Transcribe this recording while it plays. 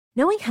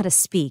Knowing how to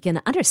speak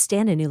and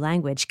understand a new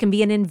language can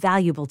be an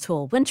invaluable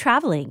tool when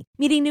traveling,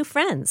 meeting new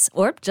friends,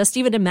 or just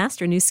even to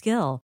master a new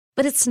skill.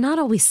 But it's not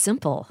always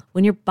simple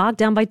when you're bogged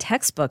down by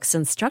textbooks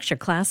and structured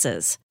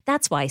classes.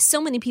 That's why so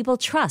many people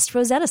trust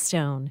Rosetta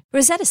Stone.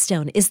 Rosetta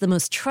Stone is the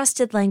most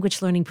trusted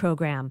language learning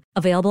program,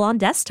 available on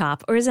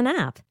desktop or as an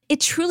app. It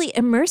truly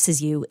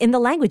immerses you in the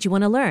language you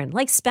want to learn,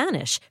 like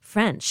Spanish,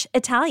 French,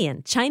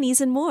 Italian,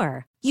 Chinese, and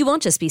more. You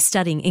won't just be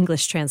studying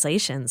English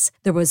translations.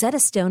 The Rosetta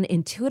Stone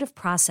intuitive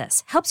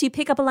process helps you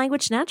pick up a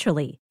language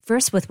naturally,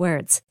 first with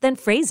words, then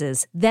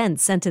phrases, then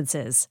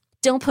sentences.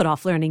 Don't put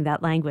off learning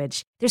that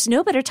language. There's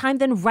no better time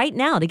than right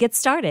now to get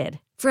started.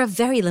 For a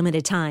very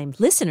limited time,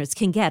 listeners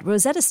can get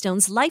Rosetta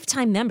Stone's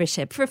lifetime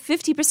membership for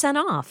 50%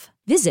 off.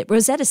 Visit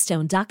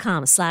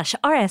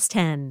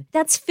rosettastone.com/rs10.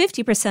 That's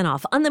 50%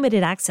 off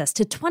unlimited access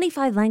to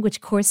 25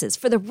 language courses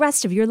for the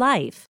rest of your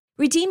life.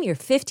 Redeem your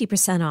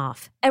 50%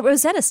 off at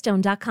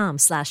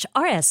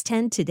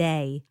rosettastone.com/rs10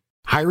 today.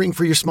 Hiring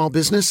for your small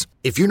business?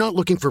 If you're not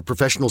looking for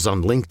professionals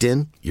on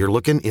LinkedIn, you're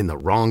looking in the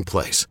wrong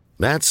place.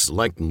 That's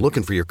like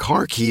looking for your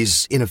car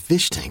keys in a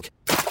fish tank.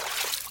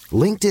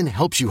 LinkedIn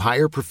helps you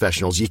hire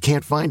professionals you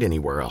can't find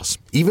anywhere else,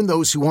 even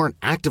those who aren't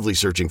actively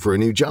searching for a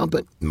new job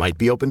but might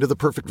be open to the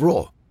perfect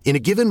role. In a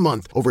given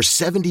month, over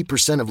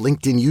 70% of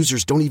LinkedIn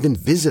users don't even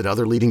visit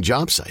other leading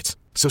job sites.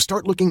 So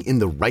start looking in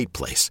the right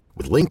place.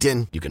 With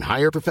LinkedIn, you can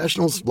hire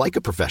professionals like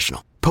a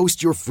professional.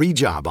 Post your free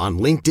job on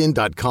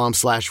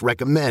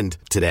linkedin.com/recommend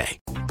today.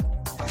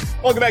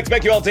 Welcome back to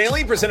BetQL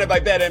Daily, presented by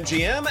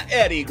BetMGM.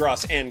 Eddie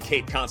Gross and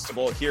Kate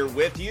Constable here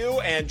with you.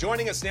 And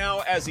joining us now,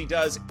 as he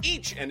does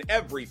each and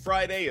every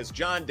Friday, is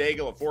John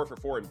Daigle of 4 for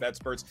 4 in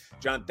BetSperts.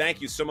 John,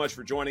 thank you so much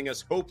for joining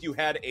us. Hope you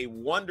had a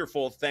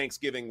wonderful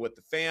Thanksgiving with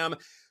the fam.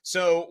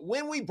 So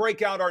when we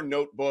break out our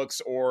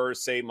notebooks or,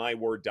 say, my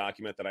Word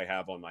document that I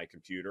have on my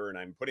computer, and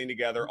I'm putting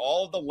together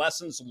all of the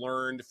lessons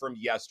learned from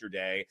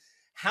yesterday,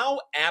 how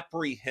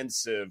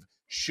apprehensive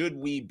should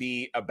we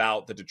be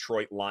about the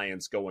Detroit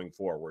Lions going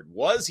forward?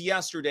 Was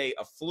yesterday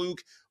a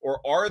fluke, or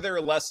are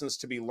there lessons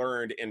to be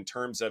learned in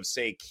terms of,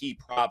 say, key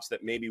props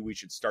that maybe we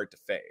should start to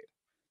fade?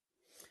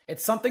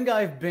 It's something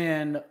I've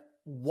been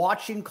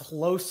watching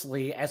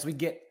closely as we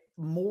get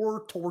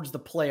more towards the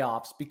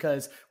playoffs,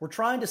 because we're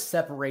trying to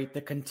separate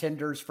the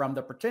contenders from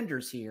the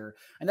pretenders here.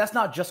 And that's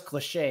not just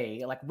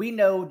cliche. Like, we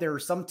know there are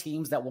some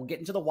teams that will get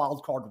into the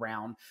wild card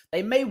round.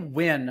 They may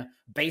win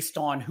based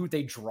on who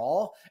they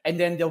draw, and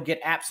then they'll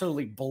get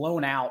absolutely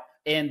blown out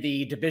in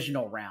the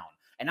divisional round.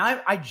 And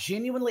I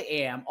genuinely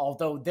am,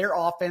 although their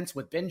offense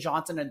with Ben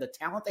Johnson and the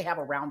talent they have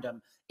around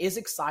him is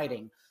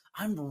exciting,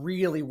 I'm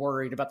really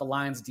worried about the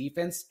Lions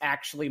defense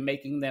actually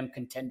making them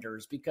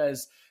contenders,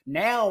 because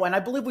now, and I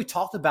believe we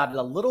talked about it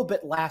a little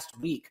bit last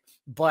week,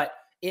 but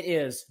it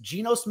is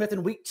Geno Smith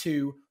in week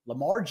 2,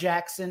 Lamar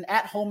Jackson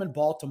at home in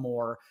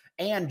Baltimore,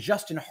 and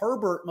Justin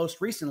Herbert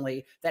most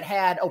recently that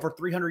had over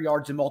 300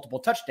 yards and multiple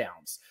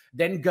touchdowns.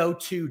 Then go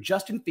to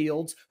Justin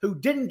Fields, who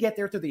didn't get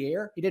there through the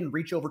air. He didn't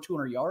reach over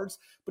 200 yards,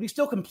 but he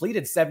still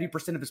completed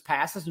 70% of his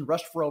passes and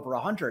rushed for over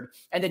 100.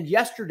 And then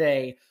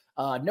yesterday,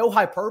 no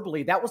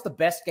hyperbole, that was the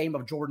best game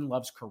of Jordan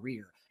Love's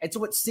career. And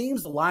so it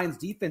seems the Lions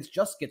defense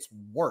just gets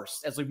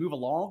worse as we move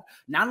along.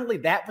 Not only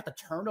that, but the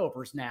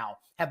turnovers now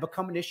have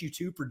become an issue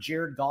too for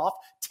Jared Goff,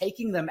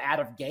 taking them out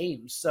of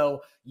games.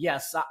 So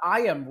yes,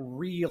 I am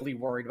really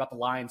worried about the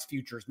Lions'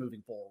 futures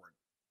moving forward.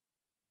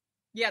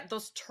 Yeah,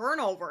 those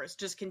turnovers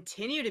just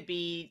continue to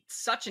be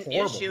such an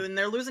Horrible issue, and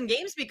they're losing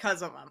games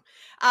because of them.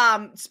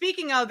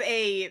 Speaking of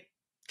a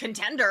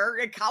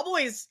contender,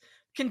 Cowboys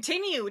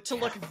continue to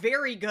look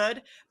very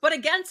good, but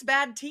against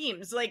bad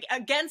teams, like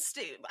against,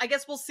 I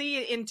guess we'll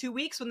see in 2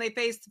 weeks when they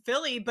face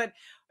Philly, but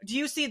do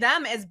you see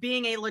them as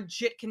being a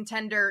legit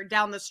contender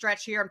down the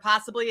stretch here and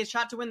possibly a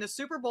shot to win the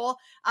Super Bowl?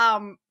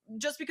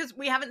 Just because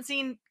we haven't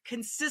seen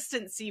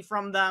consistency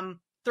from them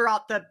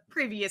throughout the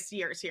previous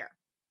years here.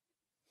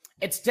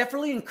 It's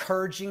definitely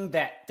encouraging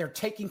that they're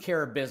taking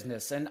care of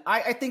business. And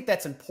I think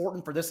that's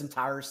important for this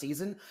entire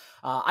season.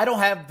 I don't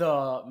have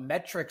the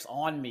metrics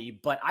on me,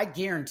 but I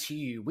guarantee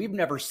you we've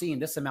never seen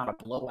this amount of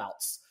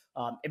blowouts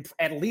in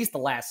at least the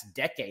last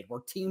decade, where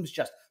teams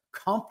just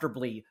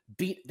comfortably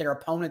beat their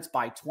opponents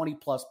by 20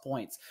 plus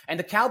points. And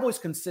the Cowboys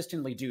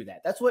consistently do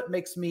that. That's what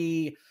makes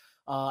me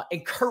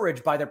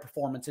encouraged by their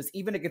performances,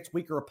 even against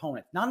weaker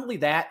opponents. Not only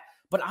that,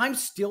 but I'm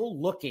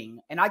still looking,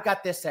 and I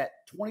got this at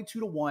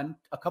 22-1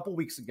 a couple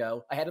weeks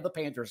ago ahead of the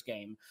Panthers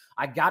game.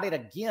 I got it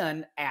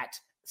again at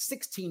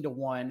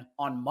 16-1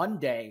 on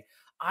Monday.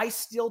 I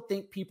still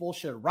think people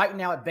should, right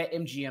now at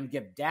BetMGM,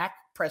 give Dak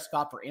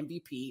Prescott for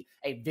MVP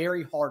a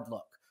very hard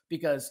look,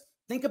 because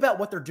think about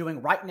what they're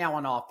doing right now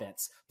on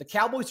offense. The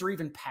Cowboys are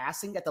even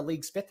passing at the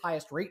league's 5th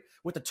highest rate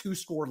with a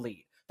 2-score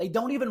lead. They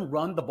don't even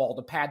run the ball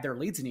to pad their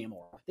leads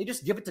anymore. They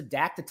just give it to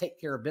Dak to take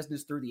care of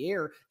business through the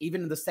air,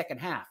 even in the second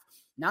half.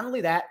 Not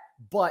only that,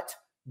 but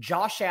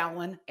Josh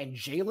Allen and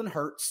Jalen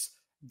Hurts,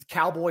 the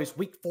Cowboys'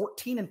 week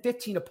 14 and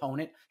 15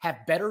 opponent,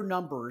 have better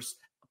numbers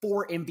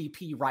for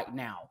MVP right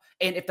now.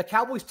 And if the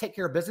Cowboys take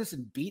care of business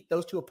and beat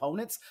those two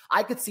opponents,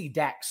 I could see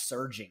Dak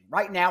surging.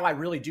 Right now, I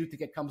really do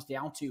think it comes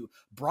down to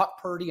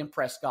Brock Purdy and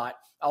Prescott,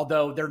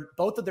 although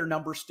both of their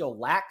numbers still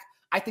lack.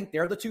 I think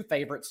they're the two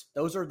favorites.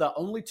 Those are the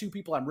only two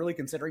people I'm really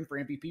considering for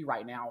MVP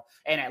right now.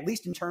 And at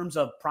least in terms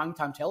of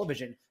primetime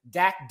television,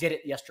 Dak did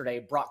it yesterday.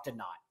 Brock did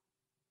not.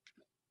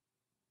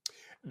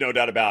 No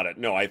doubt about it.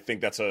 No, I think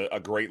that's a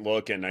great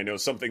look. And I know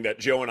something that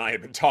Joe and I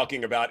have been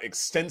talking about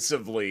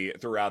extensively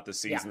throughout the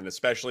season, and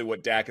especially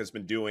what Dak has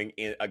been doing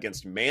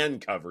against man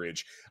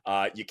coverage.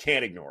 You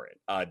can't ignore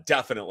it.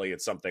 Definitely,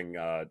 it's something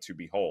to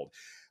behold.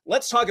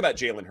 Let's talk about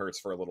Jalen Hurts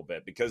for a little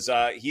bit, because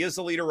he is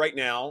the leader right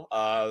now,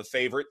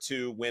 favorite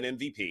to win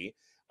MVP.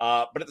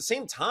 But at the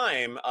same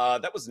time,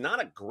 that was not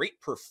a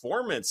great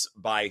performance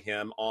by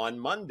him on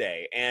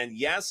Monday. And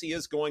yes, he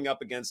is going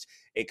up against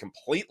a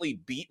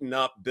completely beaten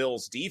up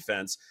Bills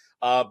defense,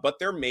 but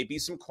there may be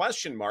some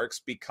question marks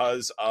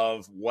because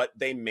of what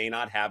they may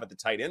not have at the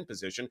tight end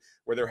position,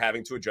 where they're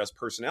having to adjust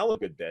personnel a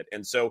good bit.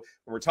 And so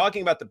when we're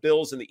talking about the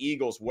Bills and the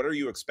Eagles, what are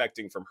you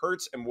expecting from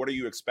Hurts, and what are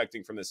you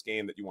expecting from this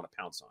game that you want to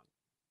pounce on?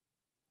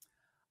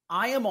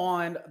 I am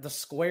on the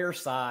square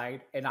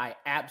side, and I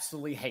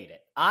absolutely hate it.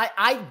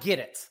 I get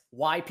it,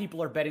 why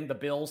people are betting the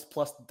Bills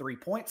plus 3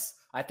 points.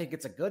 I think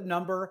it's a good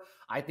number.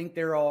 I think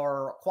there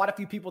are quite a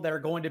few people that are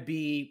going to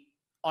be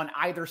on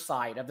either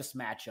side of this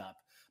matchup.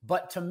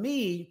 But to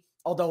me,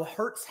 although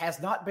Hurts has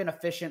not been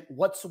efficient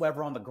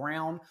whatsoever on the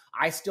ground,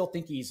 I still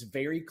think he's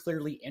very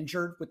clearly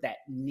injured with that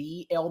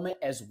knee ailment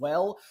as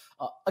well.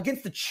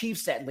 Against the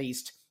Chiefs, at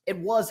least, it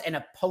was an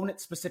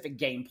opponent-specific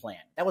game plan.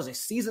 That was a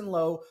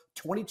season-low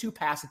 22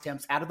 pass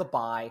attempts out of the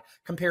bye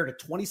compared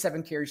to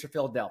 27 carries for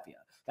Philadelphia.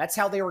 That's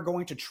how they were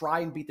going to try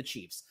and beat the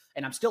Chiefs.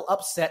 And I'm still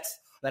upset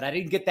that I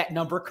didn't get that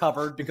number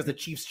covered, because the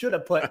Chiefs should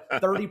have put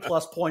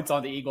 30-plus points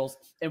on the Eagles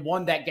and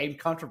won that game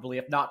comfortably,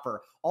 if not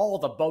for all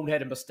the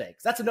boneheaded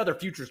mistakes. That's another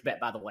futures bet,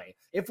 by the way.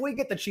 If we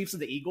get the Chiefs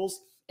and the Eagles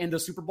in the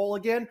Super Bowl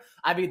again,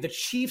 I mean, the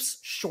Chiefs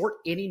short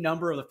any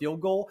number of the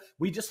field goal,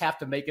 we just have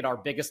to make it our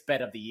biggest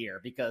bet of the year,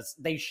 because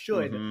they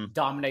should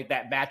dominate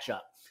that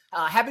matchup.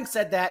 Having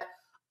said that,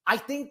 I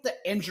think the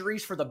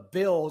injuries for the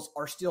Bills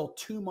are still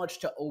too much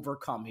to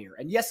overcome here.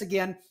 And yes,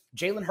 again,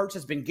 Jalen Hurts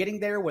has been getting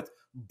there with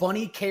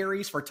bunny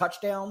carries for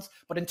touchdowns,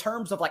 but in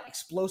terms of like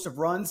explosive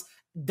runs,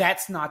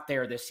 that's not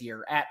there this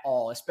year at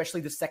all,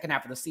 especially the second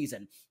half of the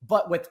season.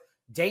 But with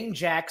Dane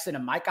Jackson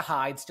and Micah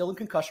Hyde still in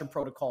concussion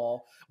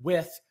protocol,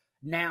 with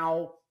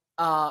now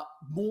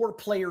more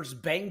players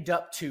banged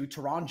up too,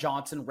 Teron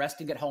Johnson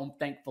resting at home,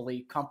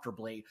 thankfully,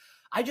 comfortably,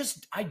 I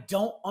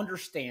don't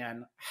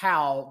understand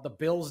how the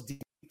Bills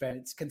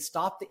defense can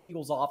stop the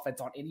Eagles offense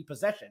on any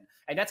possession.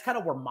 And that's kind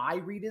of where my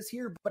read is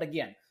here. But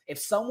again, if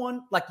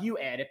someone like you,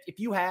 Ed, if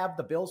you have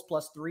the Bills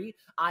plus 3,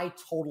 I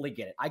totally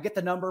get it. I get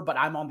the number, but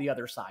I'm on the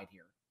other side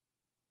here.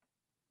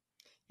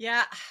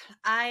 Yeah,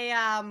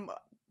 I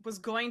was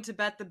going to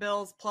bet the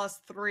Bills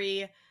plus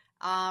 3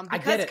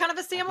 because it's kind of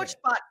a sandwich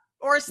spot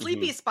or a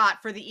sleepy spot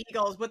for the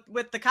Eagles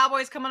with the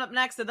Cowboys coming up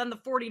next and then the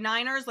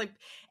 49ers,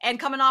 and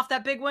coming off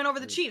that big win over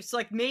the Chiefs.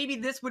 So maybe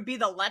this would be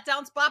the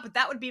letdown spot, but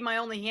that would be my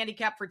only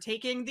handicap for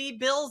taking the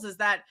Bills, is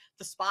that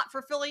the spot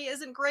for Philly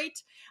isn't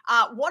great.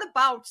 What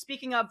about,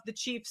 speaking of the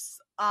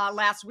Chiefs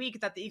last week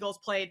that the Eagles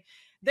played,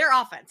 their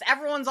offense?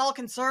 Everyone's all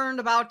concerned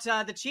about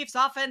the Chiefs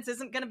offense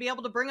isn't going to be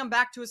able to bring them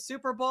back to a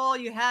Super Bowl.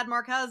 You had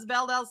Marquez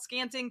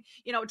Valdes-Scantling,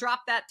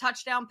 drop that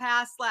touchdown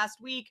pass last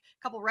week,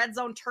 a couple red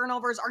zone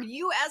turnovers. Are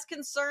you as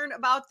concerned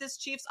about this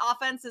Chiefs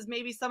offense as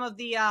maybe some of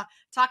the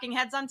talking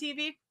heads on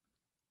TV?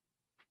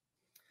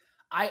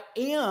 I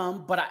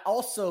am, but I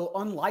also,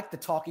 unlike the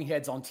talking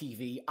heads on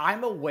TV,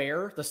 I'm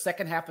aware the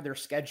second half of their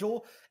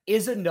schedule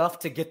is enough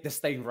to get this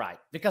thing right,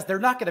 because they're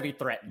not going to be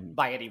threatened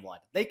by anyone.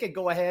 They could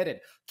go ahead and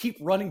keep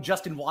running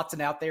Justin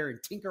Watson out there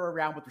and tinker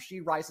around with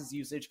Rashee Rice's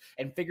usage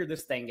and figure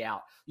this thing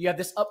out. You have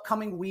this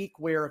upcoming week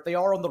where they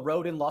are on the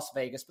road in Las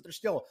Vegas, but they're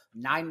still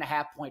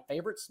 9.5-point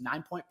favorites,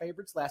 9-point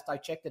favorites. Last I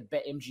checked at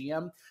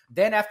BetMGM.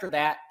 Then after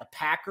that, the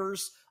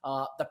Packers,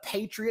 the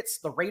Patriots,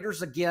 the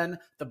Raiders again,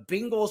 the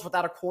Bengals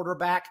without a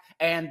quarterback,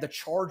 and the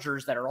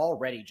Chargers that are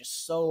already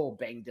just so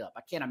banged up.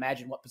 I can't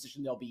imagine what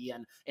position they'll be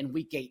in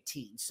week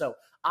 18. So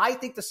I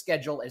think the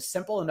schedule is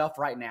simple enough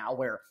right now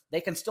where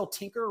they can still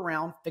tinker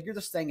around, figure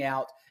this thing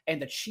out,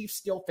 and the Chiefs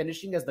still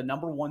finishing as the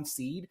number 1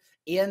 seed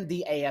in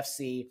the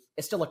AFC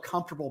is still a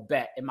comfortable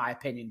bet, in my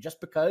opinion, just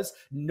because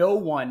no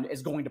one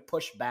is going to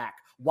push back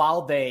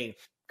while they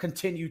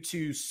continue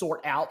to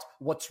sort out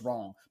what's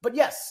wrong. But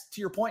yes,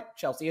 to your point,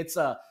 Chelsea, it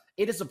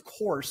is, of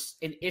course,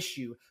 an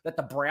issue that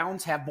the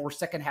Browns have more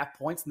second half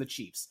points than the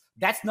Chiefs.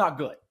 That's not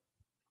good.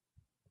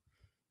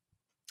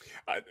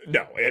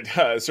 No,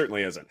 it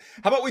certainly isn't.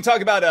 How about we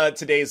talk about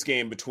today's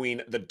game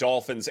between the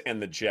Dolphins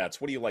and the Jets?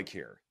 What do you like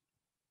here?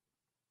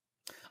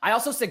 I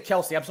also said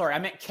Kelsey. I'm sorry. I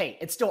meant Kate.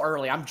 It's still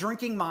early. I'm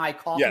drinking my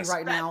coffee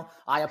right now.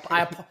 I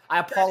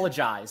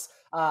apologize.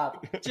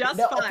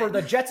 Just fine. For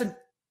the Jets and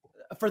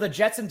For the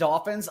Jets and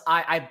Dolphins,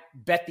 I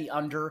bet the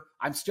under.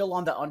 I'm still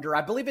on the under.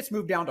 I believe it's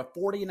moved down to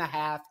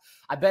 40.5.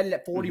 I bet it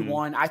at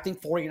 41. I think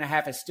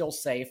 40.5 is still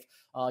safe.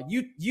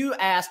 You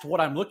asked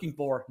what I'm looking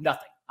for.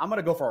 Nothing. I'm going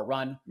to go for a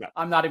run. No.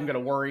 I'm not even going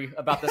to worry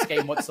about this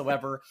game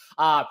whatsoever.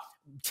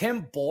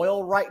 Tim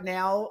Boyle right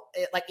now,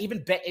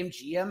 even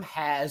BetMGM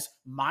has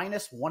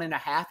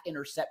 -1.5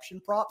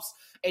 interception props.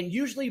 And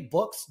usually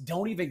books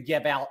don't even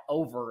give out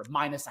over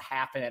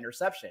 -0.5 an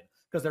interception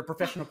because they're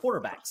professional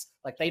quarterbacks.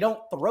 They don't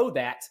throw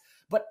that.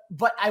 But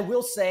I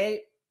will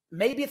say,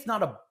 maybe it's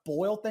not a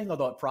Boyle thing,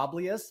 although it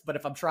probably is. But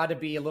if I'm trying to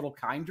be a little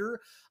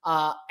kinder,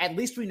 at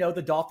least we know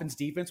the Dolphins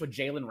defense with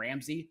Jalen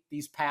Ramsey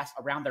the past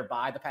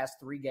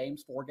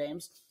 4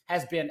 games,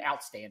 has been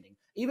outstanding.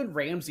 Even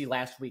Ramsey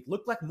last week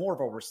looked like more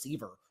of a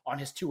receiver on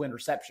his 2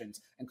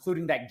 interceptions,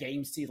 including that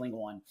game-sealing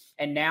one.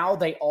 And now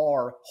they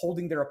are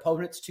holding their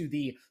opponents to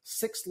the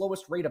 6th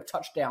lowest rate of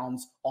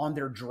touchdowns on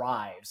their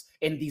drives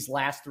in these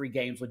last 3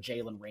 games with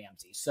Jalen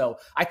Ramsey. So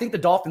I think the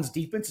Dolphins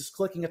defense is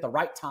clicking at the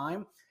right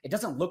time. It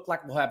doesn't look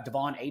like we'll have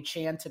Devon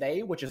Achane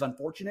today, which is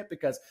unfortunate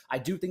because I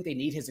do think they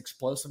need his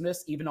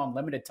explosiveness, even on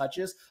limited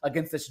touches,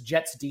 against this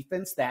Jets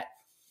defense that,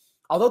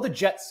 although the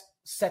Jets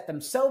set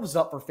themselves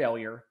up for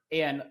failure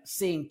in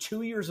seeing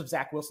 2 years of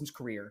Zach Wilson's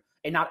career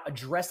and not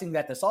addressing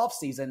that this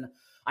offseason,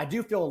 I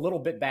do feel a little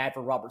bit bad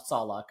for Robert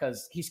Saleh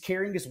because he's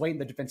carrying his weight in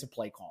the defensive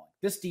play calling.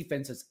 This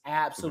defense is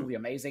absolutely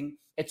amazing.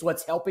 It's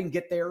what's helping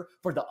get there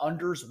for the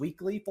unders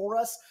weekly for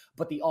us,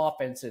 but the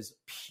offense is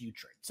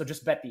putrid. So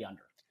just bet the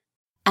under.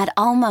 At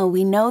Alma,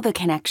 we know the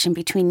connection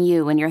between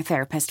you and your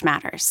therapist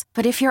matters.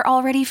 But if you're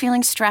already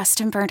feeling stressed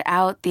and burnt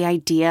out, the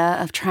idea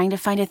of trying to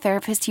find a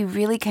therapist you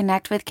really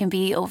connect with can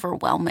be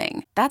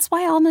overwhelming. That's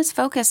why Alma's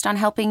focused on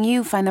helping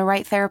you find the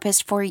right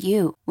therapist for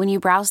you. When you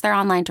browse their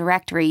online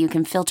directory, you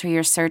can filter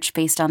your search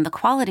based on the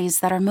qualities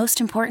that are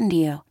most important to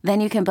you. Then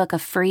you can book a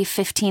free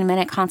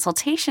 15-minute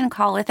consultation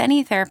call with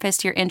any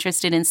therapist you're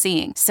interested in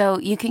seeing, so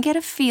you can get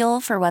a feel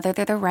for whether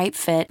they're the right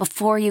fit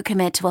before you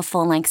commit to a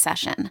full-length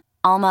session.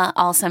 Alma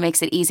also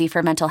makes it easy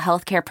for mental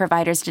health care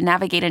providers to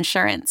navigate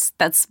insurance.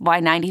 That's why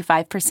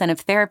 95%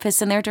 of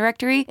therapists in their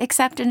directory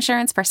accept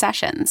insurance per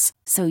sessions,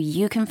 so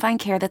you can find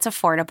care that's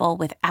affordable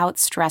without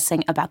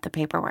stressing about the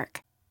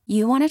paperwork.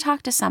 You want to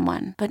talk to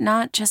someone, but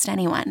not just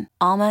anyone.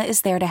 Alma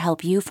is there to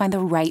help you find the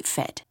right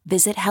fit.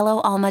 Visit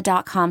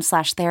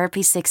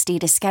helloalma.com/therapy60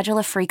 to schedule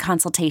a free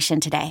consultation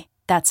today.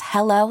 That's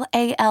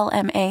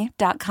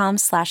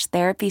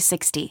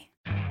helloalma.com/therapy60.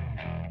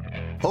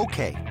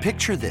 Okay,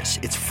 picture this.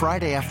 It's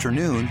Friday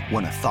afternoon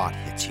when a thought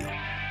hits you.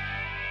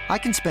 I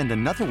can spend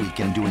another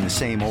weekend doing the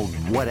same old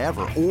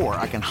whatever, or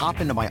I can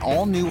hop into my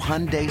all-new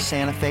Hyundai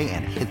Santa Fe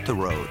and hit the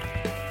road.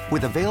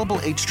 With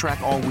available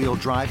H-Track all-wheel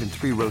drive and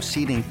 3-row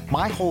seating,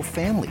 my whole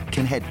family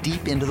can head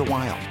deep into the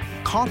wild.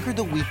 Conquer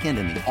the weekend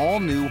in the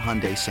all-new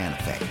Hyundai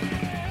Santa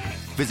Fe.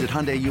 Visit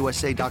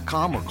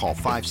HyundaiUSA.com or call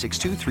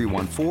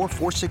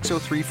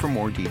 562-314-4603 for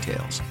more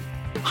details.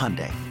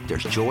 Hyundai,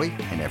 there's joy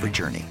in every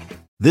journey.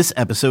 This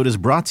episode is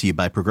brought to you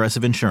by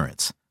Progressive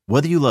Insurance.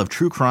 Whether you love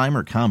true crime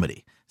or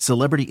comedy,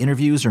 celebrity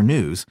interviews or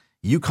news,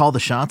 you call the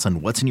shots on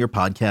what's in your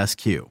podcast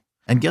queue.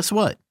 And guess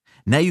what?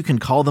 Now you can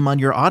call them on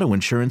your auto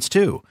insurance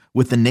too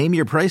with the Name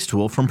Your Price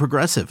tool from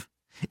Progressive.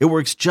 It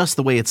works just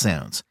the way it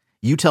sounds.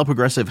 You tell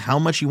Progressive how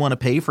much you want to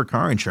pay for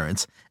car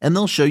insurance, and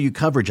they'll show you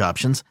coverage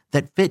options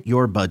that fit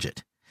your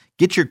budget.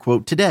 Get your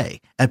quote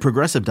today at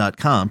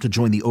Progressive.com to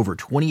join the over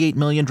 28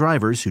 million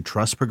drivers who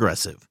trust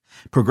Progressive.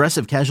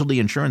 Progressive Casualty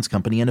Insurance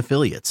Company and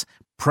Affiliates.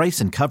 Price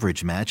and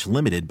coverage match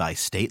limited by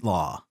state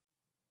law.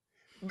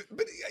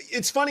 But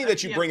it's funny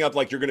that you bring up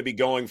you're going to be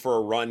going for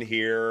a run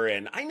here.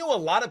 And I know a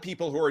lot of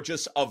people who are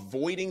just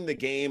avoiding the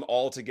game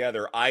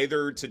altogether,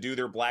 either to do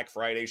their Black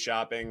Friday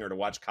shopping or to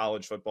watch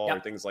college football or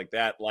things like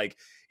that.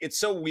 It's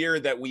so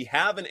weird that we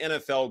have an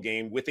NFL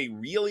game with a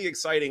really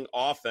exciting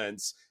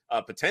offense,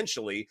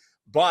 potentially,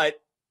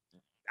 but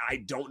I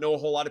don't know a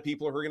whole lot of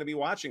people who are going to be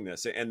watching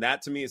this. And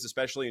that to me is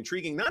especially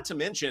intriguing. Not to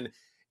mention,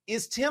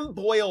 is Tim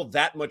Boyle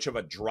that much of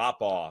a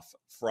drop off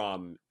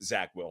from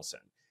Zach Wilson?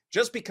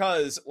 Just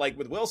because,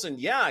 with Wilson,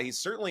 he's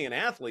certainly an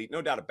athlete,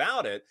 no doubt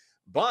about it,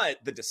 but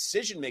the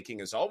decision-making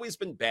has always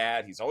been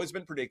bad. He's always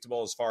been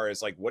predictable as far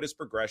as, what his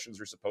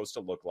progressions are supposed to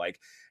look like.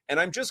 And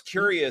I'm just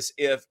curious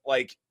if,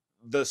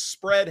 the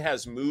spread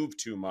has moved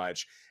too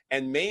much,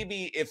 and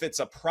maybe if it's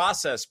a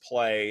process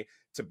play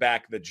to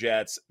back the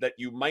Jets, that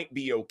you might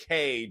be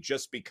okay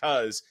just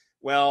because,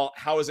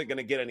 how is it going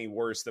to get any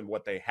worse than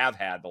what they have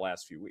had the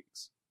last few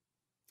weeks?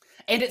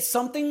 And it's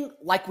something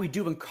like we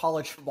do in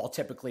college football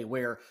typically,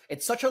 where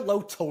it's such a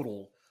low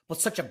total, but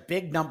such a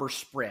big number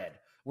spread,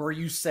 where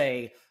you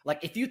say,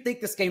 if you think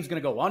this game's going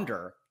to go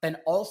under, then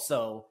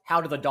also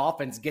how do the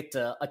Dolphins get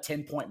to a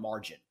 10-point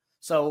margin?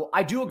 So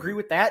I do agree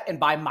with that. And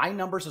by my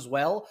numbers as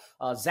well,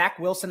 Zach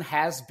Wilson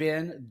has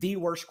been the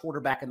worst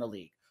quarterback in the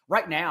league.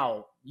 Right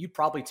now, you'd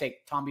probably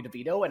take Tommy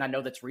DeVito. And I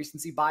know that's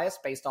recency bias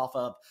based off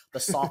of the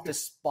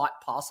softest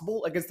spot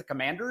possible against the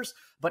Commanders.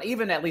 But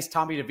even at least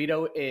Tommy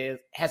DeVito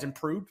has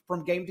improved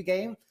from game to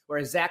game,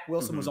 whereas Zach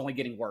Wilson was only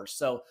getting worse.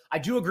 So I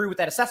do agree with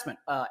that assessment.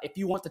 If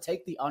you want to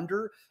take the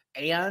under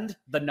and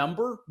the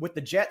number with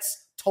the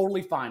Jets,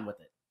 totally fine with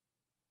it.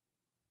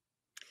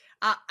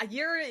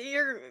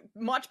 You're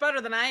much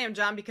better than I am,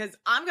 John, because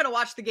I'm going to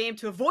watch the game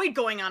to avoid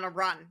going on a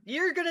run.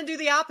 You're going to do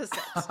the opposite.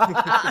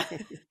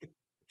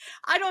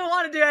 I don't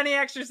want to do any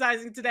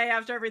exercising today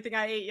after everything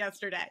I ate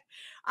yesterday.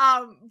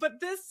 But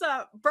this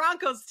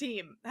Broncos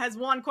team has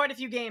won quite a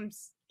few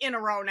games in a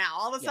row now.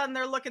 All of a sudden,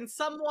 they're looking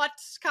somewhat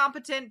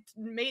competent,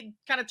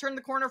 kind of turned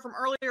the corner from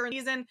earlier in the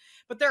season,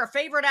 but they're a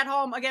favorite at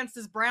home against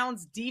this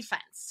Browns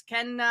defense.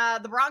 Can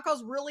the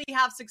Broncos really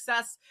have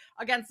success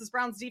against this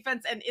Browns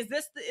defense? And is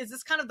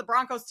this kind of the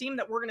Broncos team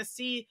that we're going to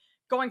see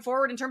going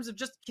forward in terms of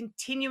just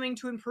continuing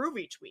to improve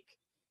each week?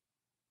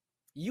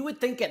 You would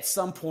think at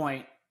some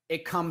point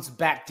it comes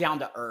back down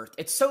to earth.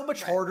 It's so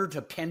much harder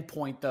to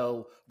pinpoint,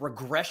 though,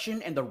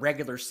 regression in the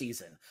regular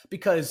season,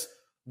 because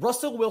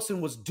Russell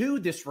Wilson was due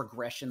this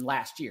regression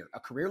last year, a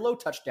career low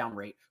touchdown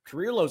rate,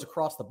 career lows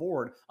across the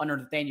board under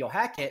Nathaniel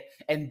Hackett,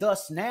 and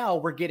thus now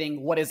we're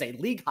getting what is a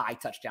league high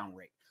touchdown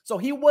rate. So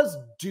he was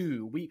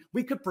due.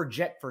 We could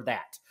project for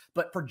that,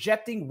 but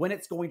projecting when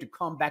it's going to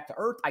come back to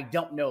earth, I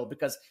don't know,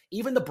 because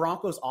even the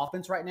Broncos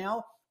offense right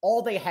now,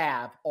 all they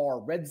have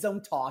are red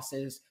zone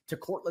tosses to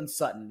Cortland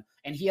Sutton,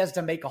 and he has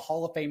to make a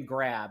Hall of Fame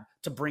grab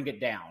to bring it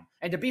down.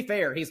 And to be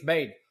fair, he's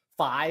made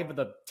 5 of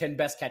the 10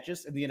 best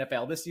catches in the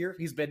NFL this year.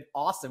 He's been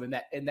awesome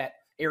in that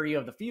area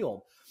of the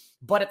field.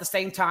 But at the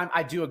same time,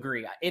 I do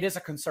agree. It is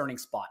a concerning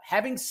spot.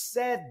 Having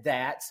said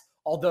that,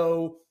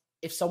 although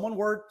if someone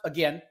were,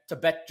 again, to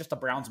bet just a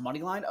Browns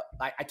money line,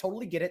 I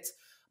totally get it.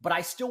 But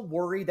I still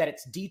worry that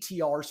it's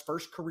DTR's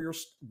first career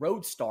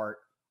road start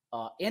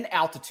in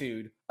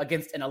altitude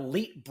against an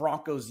elite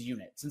Broncos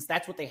unit, since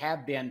that's what they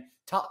have been,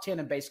 top 10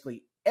 in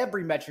basically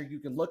every metric you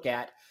can look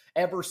at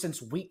ever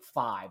since week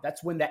 5.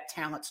 That's when that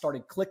talent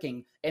started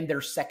clicking in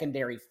their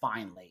secondary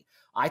finally.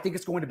 I think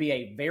it's going to be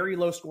a very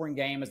low-scoring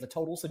game, as the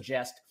total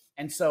suggests,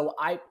 and so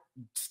I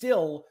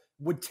still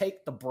would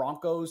take the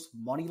Broncos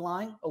money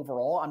line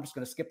overall. I'm just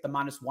going to skip the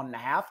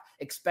 -1.5,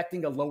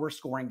 expecting a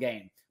lower-scoring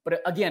game.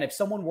 But again, if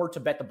someone were to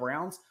bet the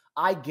Browns,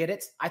 I get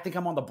it. I think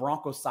I'm on the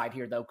Broncos side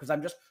here, though, because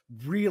I'm just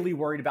really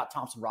worried about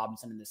Thompson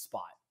Robinson in this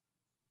spot.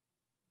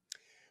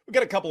 We've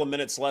got a couple of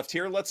minutes left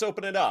here. Let's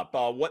open it up.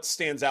 What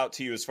stands out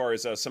to you as far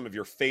as some of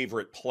your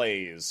favorite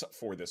plays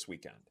for this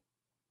weekend?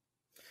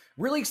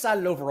 Really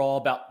excited overall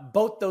about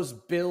both those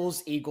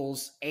Bills,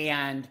 Eagles,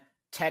 and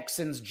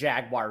Texans,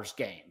 Jaguars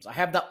games. I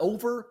have the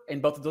over in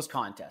both of those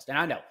contests. And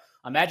I know,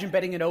 imagine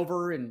betting it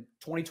over in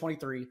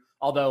 2023,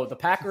 although the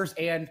Packers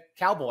and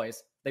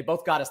Cowboys, they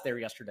both got us there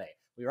yesterday.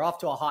 We were off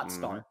to a hot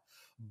start.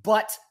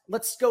 But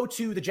let's go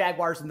to the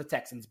Jaguars and the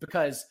Texans,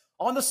 because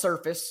on the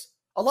surface,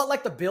 a lot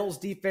like the Bills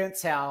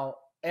defense, how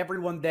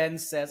everyone then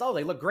says, oh,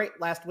 they look great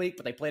last week,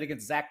 but they played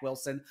against Zach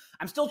Wilson.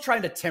 I'm still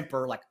trying to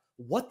temper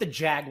what the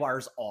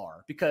Jaguars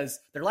are, because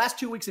their last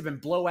 2 weeks have been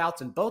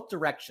blowouts in both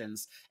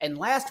directions. And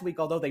last week,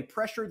 although they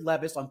pressured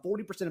Levis on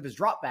 40% of his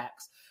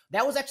dropbacks,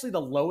 that was actually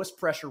the lowest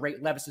pressure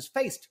rate Levis has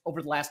faced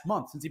over the last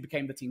month since he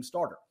became the team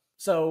starter.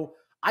 So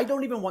I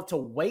don't even want to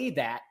weigh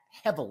that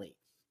heavily.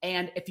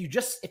 And if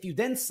you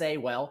then say,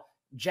 well,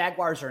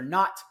 Jaguars are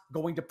not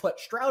going to put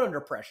Stroud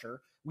under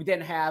pressure, we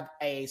then have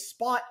a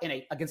spot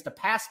against a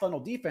pass funnel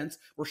defense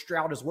where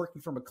Stroud is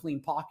working from a clean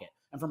pocket.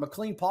 And from a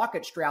clean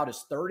pocket, Stroud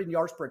is 3rd in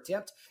yards per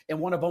attempt and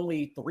one of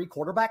only 3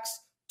 quarterbacks,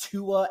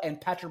 Tua and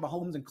Patrick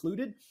Mahomes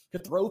included, to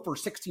throw for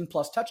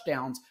 16-plus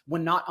touchdowns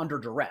when not under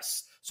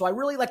duress. So I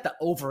really like the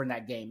over in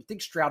that game. I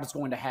think Stroud is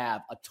going to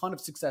have a ton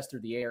of success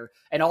through the air.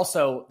 And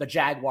also the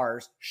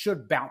Jaguars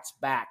should bounce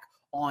back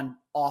on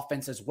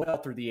offense as well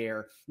through the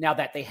air now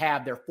that they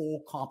have their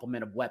full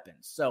complement of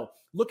weapons. So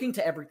looking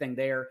to everything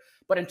there.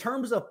 But in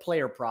terms of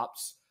player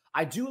props,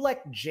 I do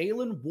like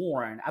Jaylen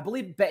Warren. I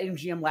believe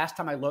BetMGM last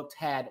time I looked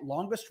had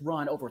longest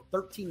run over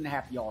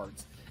 13.5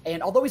 yards.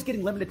 And although he's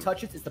getting limited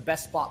touches, it's the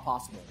best spot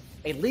possible.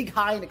 A league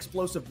high in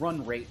explosive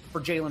run rate for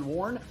Jaylen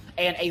Warren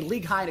and a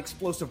league high in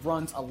explosive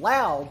runs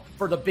allowed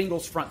for the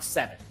Bengals front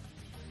 7.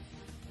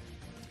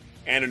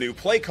 And a new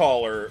play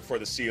caller for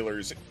the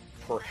Steelers.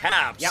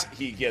 Perhaps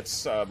he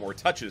gets more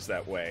touches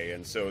that way,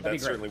 and so that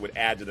certainly would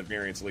add to the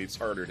variance lead. It's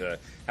harder to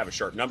have a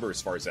sharp number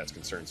as far as that's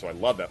concerned, so I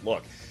love that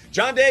look.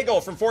 John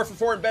Daigle from 4 for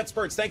 4 and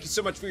BetSperts, thank you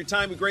so much for your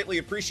time. We greatly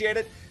appreciate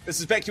it. This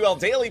is BetQL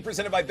Daily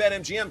presented by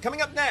BetMGM.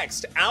 Coming up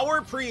next,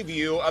 our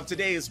preview of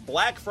today's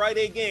Black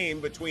Friday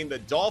game between the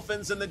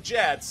Dolphins and the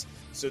Jets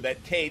so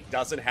that Kate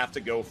doesn't have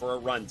to go for a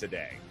run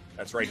today.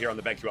 That's right here on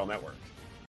the BetQL Network.